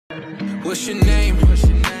What's your name?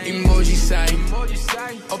 Emoji sign.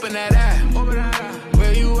 Open that app.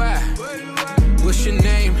 Where you at? What's your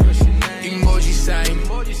name? Emoji sign.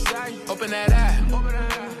 Open that app.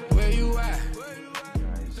 Where you at?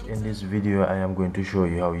 In this video, I am going to show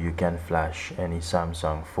you how you can flash any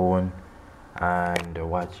Samsung phone and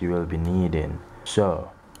what you will be needing.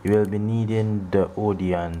 So you will be needing the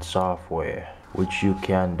Odin software, which you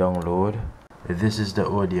can download. This is the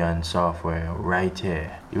Odin software right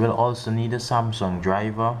here. You will also need a Samsung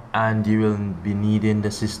driver, and you will be needing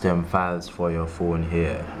the system files for your phone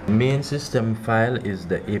here. The main system file is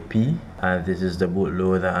the AP, and this is the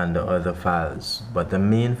bootloader and the other files. But the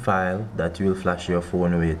main file that you will flash your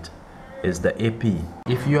phone with is the AP.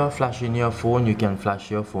 If you are flashing your phone, you can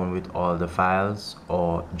flash your phone with all the files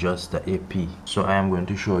or just the AP. So I am going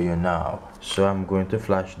to show you now. So I'm going to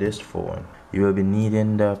flash this phone. You will be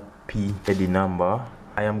needing the ID number.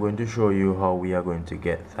 I am going to show you how we are going to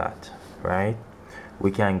get that, right?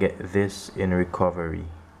 We can get this in recovery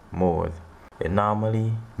mode. It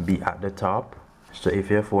normally be at the top. So if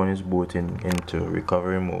your phone is booting into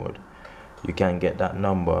recovery mode, you can get that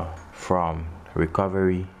number from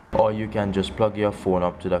recovery, or you can just plug your phone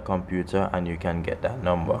up to the computer and you can get that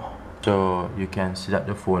number. So you can see that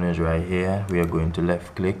the phone is right here. We are going to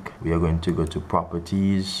left click. We are going to go to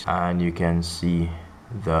properties, and you can see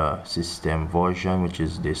the system version, which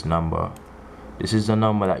is this number. This is the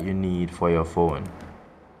number that you need for your phone.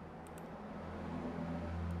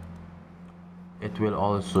 It will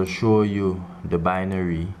also show you the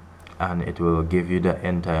binary, and it will give you the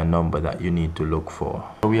entire number that you need to look for.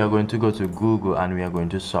 So we are going to go to Google and we are going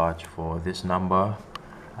to search for this number,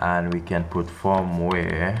 and we can put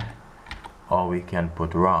firmware or we can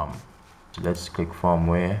put ROM. So let's click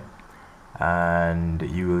firmware, and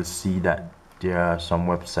you will see that there are some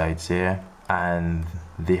websites here and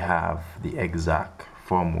they have the exact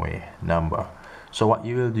firmware number. So what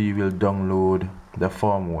you will do, you will download the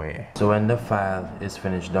firmware. So when the file is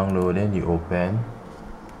finished downloading, you open,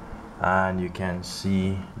 and you can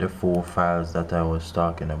see the 4 files that I was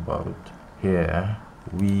talking about here.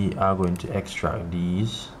 We are going to extract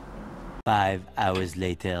these. 5 hours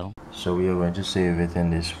later. So we are going to save it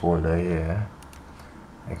in this folder here.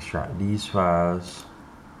 Extract these files.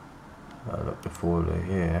 Look, the folder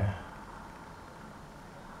here.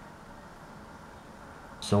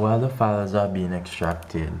 So while the files are being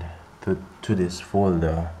extracted to this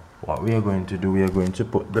folder, what we are going to do, we are going to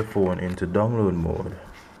put the phone into download mode.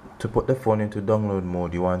 To put the phone into download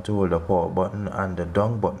mode, you want to hold the power button and the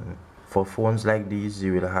down button. For phones like these,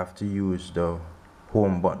 you will have to use the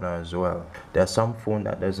home button as well. There's some phone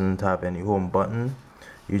that doesn't have any home button.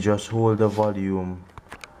 You just hold the volume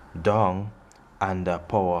down and the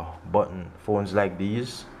power button. Phones like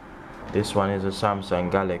these, this one is a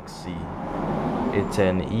Samsung Galaxy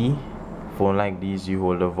A10e. Phone like these, you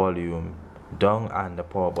hold the volume down and the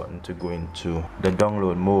power button to go into the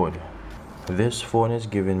download mode. This phone is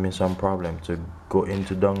giving me some problem to go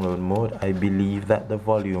into download mode. I believe that the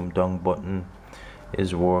volume down button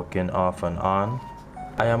is working off and on.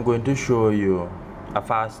 I am going to show you a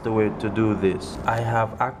faster way to do this. I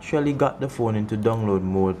have actually got the phone into download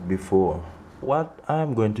mode before. What I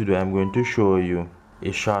am going to do, I'm going to show you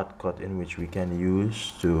a shortcut in which we can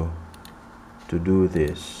use to do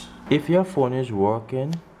this. If your phone is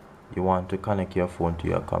working, you want to connect your phone to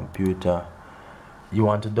your computer. You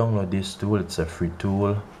want to download this tool. It's a free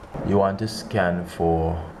tool. You want to scan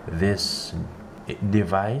for this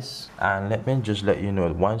device, and let me just let you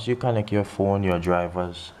know, once you connect your phone, your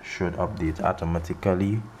drivers should update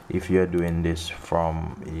automatically if you're doing this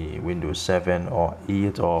from a Windows 7 or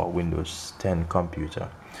 8 or Windows 10 computer.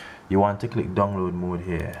 You want to click download mode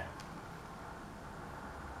here,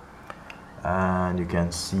 and you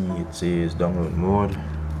can see it says download mode.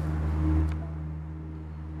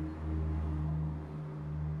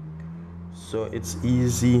 So it's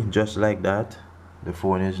easy, just like that. The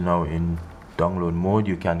phone is now in download mode.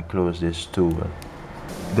 You can close this tool.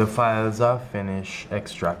 The files are finished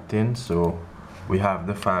extracting, so we have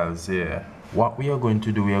the files here. What we are going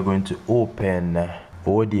to do, we are going to open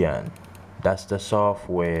Odin. That's the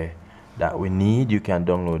software that we need. You can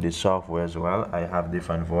download this software as well. I have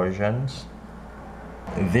different versions.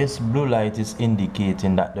 This blue light is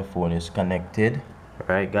indicating that the phone is connected,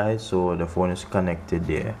 right guys? So the phone is connected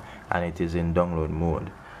there and it is in download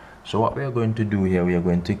mode. So what we are going to do here, we are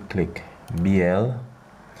going to click BL,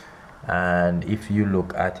 and if you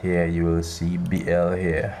look at here, you will see BL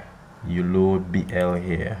here. You load BL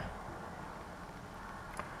here,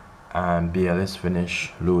 and BL is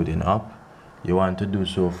finished loading up. You want to do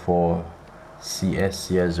so for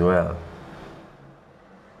CSC as well.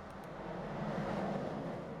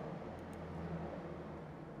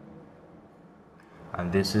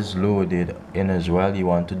 and this is loaded in as well. You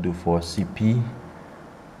want to do for CP,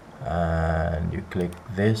 and you click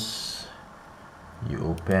this, you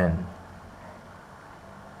open.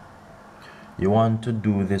 You want to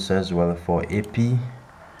do this as well for AP.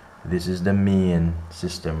 This is the main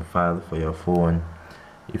system file for your phone.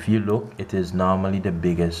 If you look, it is normally the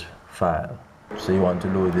biggest file, so you want to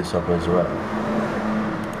load this up as well.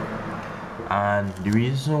 And the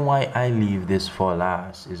reason why I leave this for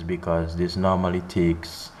last is because this normally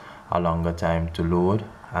takes a longer time to load,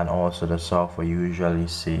 and also the software usually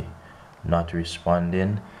say not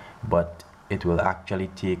responding, but it will actually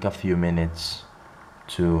take a few minutes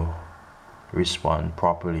to respond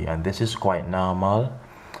properly, and this is quite normal,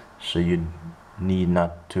 so you need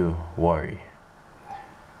not to worry.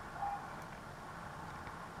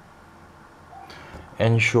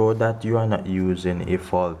 Ensure that you are not using a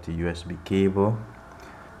faulty USB cable.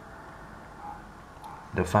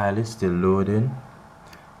 The file is still loading,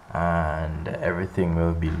 and everything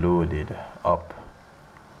will be loaded up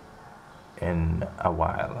in a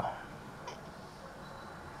while.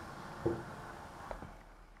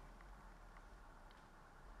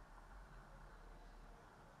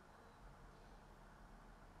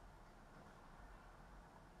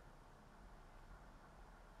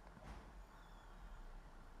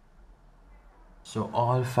 So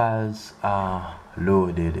all files are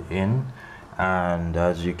loaded in, and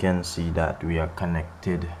as you can see that we are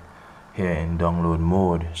connected here in download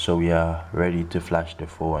mode, so we are ready to flash the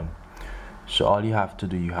phone. So all you have to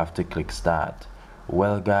do, you have to click start.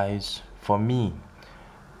 Well guys, for me,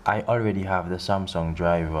 I already have the Samsung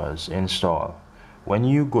drivers installed. When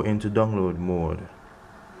you go into download mode,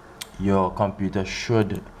 your computer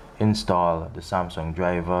should install the Samsung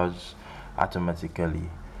drivers automatically.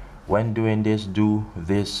 When doing this, do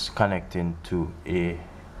this connecting to a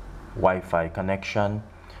Wi-Fi connection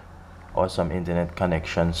or some internet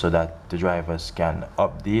connection, so that the drivers can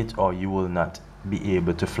update, or you will not be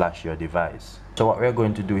able to flash your device. So what we're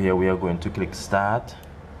going to do here, we are going to click start,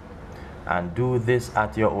 and do this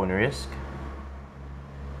at your own risk.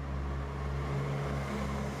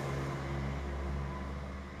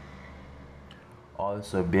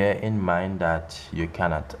 Also bear in mind that you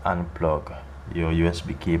cannot unplug your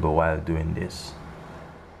USB cable while doing this.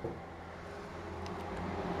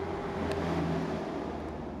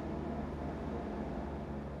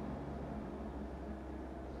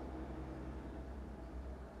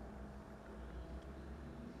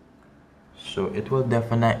 So it will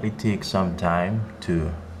definitely take some time to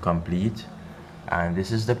complete, and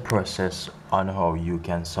this is the process on how you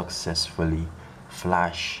can successfully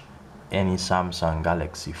flash any Samsung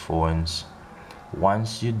Galaxy phones.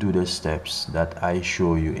 Once you do the steps that I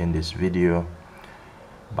show you in this video,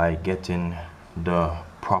 by getting the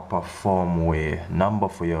proper firmware number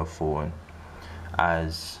for your phone,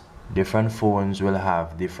 as different phones will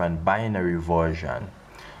have different binary version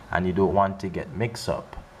and you don't want to get mixed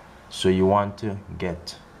up, so you want to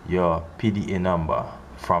get your PDA number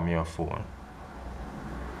from your phone.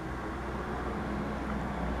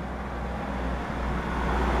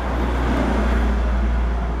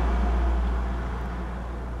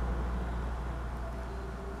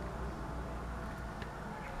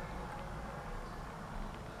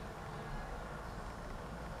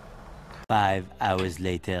 Five hours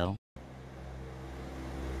later.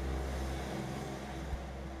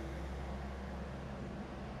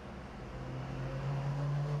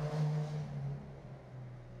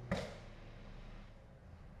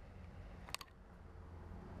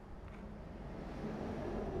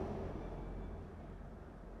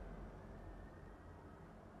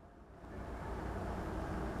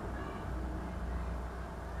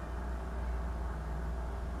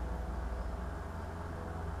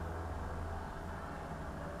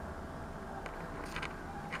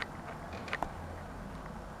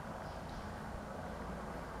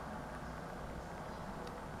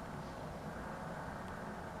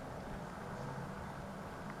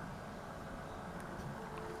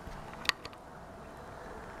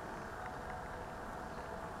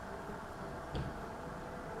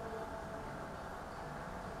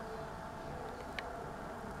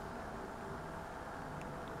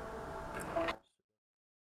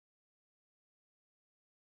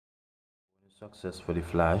 Successfully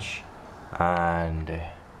flash, and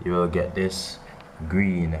you will get this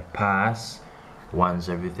green pass once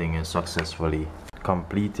everything is successfully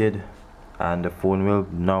completed, and the phone will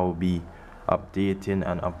now be updating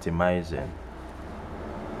and optimizing.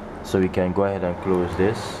 So we can go ahead and close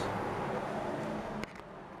this.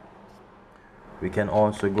 We can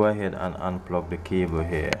also go ahead and unplug the cable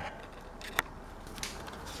here.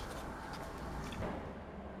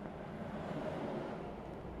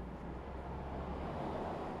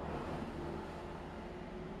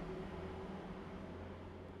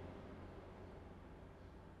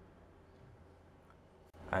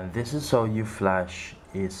 And this is how you flash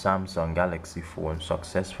a Samsung Galaxy phone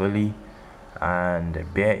successfully. And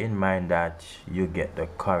bear in mind that you get the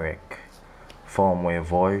correct firmware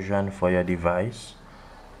version for your device.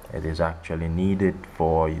 It is actually needed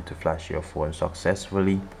for you to flash your phone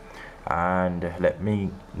successfully. And let me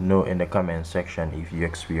know in the comment section if you're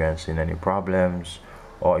experiencing any problems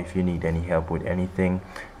or if you need any help with anything.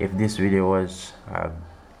 If this video was a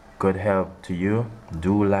good help to you,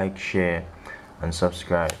 do like, share and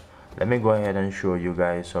subscribe. Let me go ahead and show you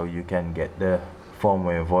guys how you can get the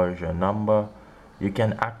firmware version number. You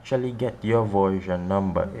can actually get your version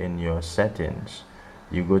number in your settings.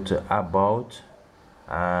 You go to about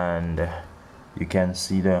and you can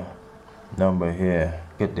see the number here.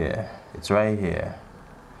 Look at there, it's right here.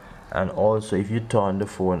 And also if you turn the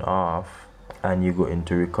phone off and you go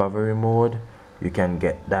into recovery mode, you can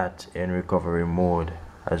get that in recovery mode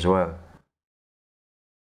as well.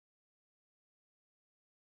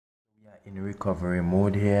 In recovery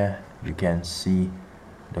mode here, you can see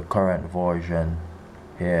the current version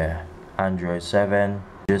here, Android 7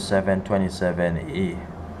 G727E,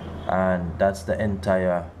 and that's the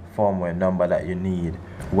entire firmware number that you need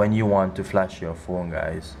when you want to flash your phone,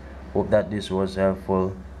 guys. Hope that this was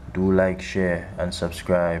helpful. Do like, share and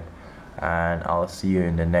subscribe, and I'll see you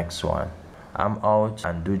in the next one. I'm out,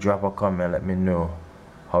 and do drop a comment, let me know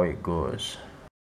how it goes.